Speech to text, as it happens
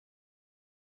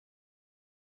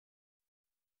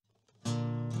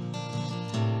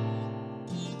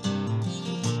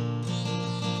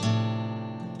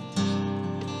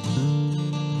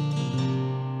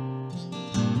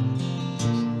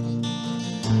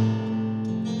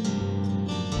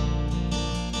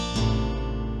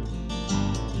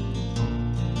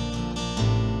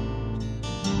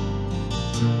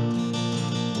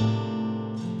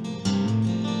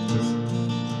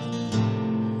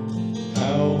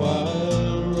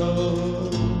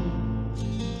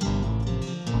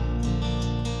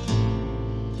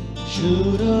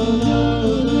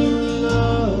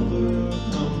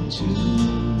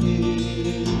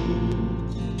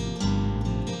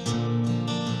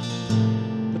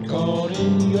out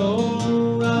in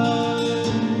your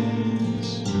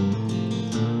eyes.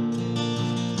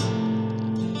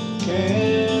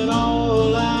 Can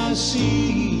all I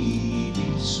see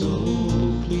be so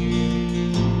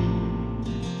clear?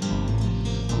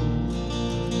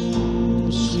 Oh,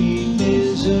 sweet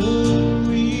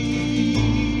misery,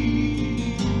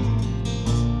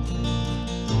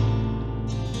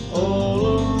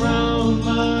 all around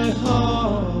my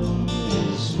heart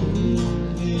is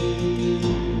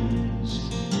yours.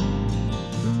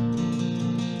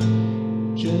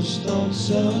 Just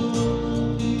thoughts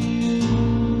of you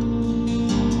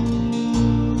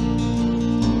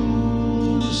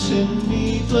send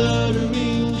me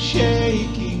fluttering,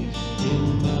 shaking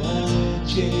in my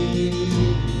chest.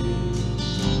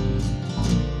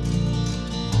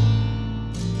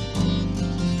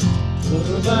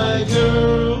 Butterfly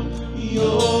girl,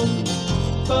 your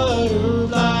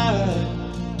butterfly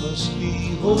must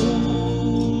be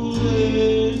holding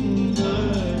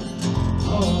my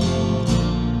heart.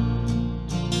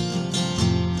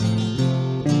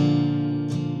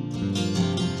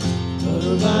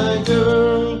 Butterfly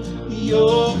girl,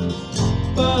 your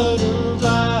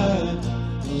butterfly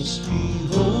must be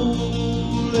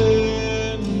holding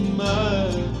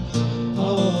my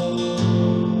heart.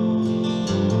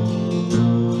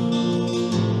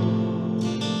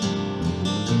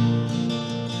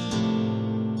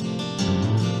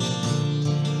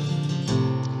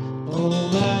 Oh,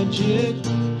 magic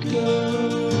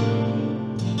girl,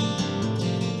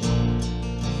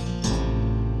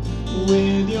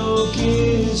 with your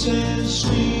kiss and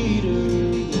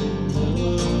sweeter than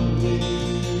love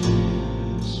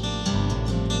is.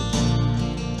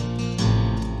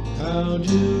 How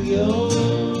do your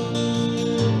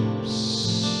lips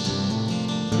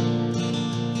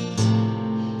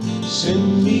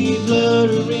send me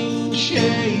fluttering,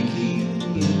 shaking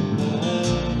in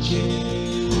my chest?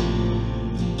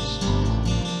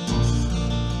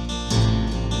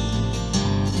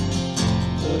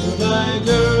 Butterfly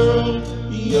girl,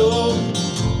 your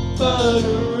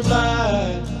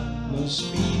butterfly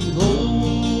must be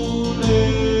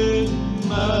holding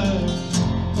my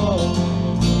heart.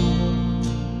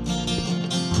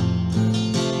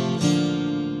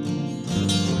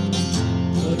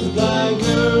 Butterfly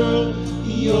girl,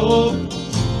 your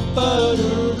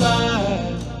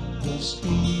butterfly must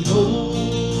be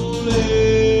holding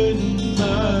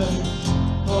my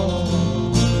heart.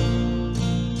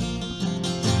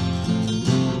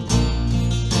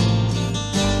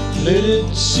 Let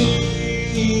it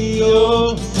see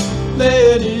or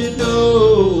let it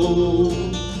know.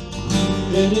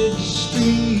 Let it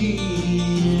stream,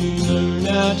 learn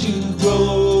how to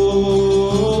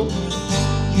grow.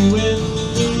 You and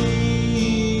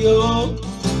me, oh,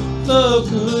 love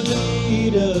could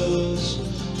lead us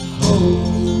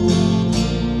home.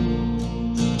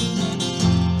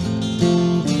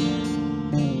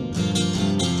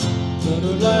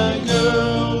 Butterfly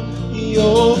girl,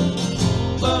 your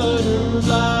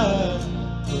butterfly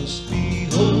must be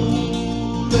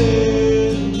holding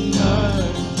my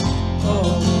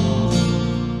heart.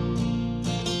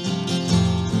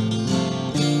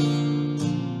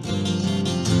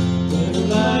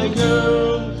 Butterfly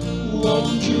girl,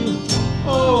 won't you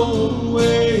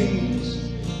always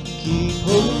keep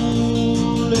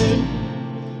holding?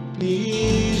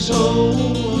 Please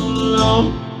hold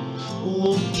on.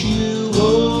 Won't you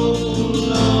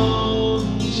hold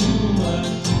on to my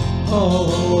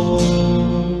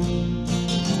heart?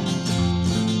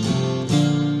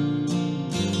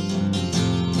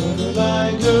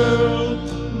 Butterfly girl,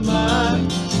 my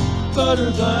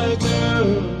butterfly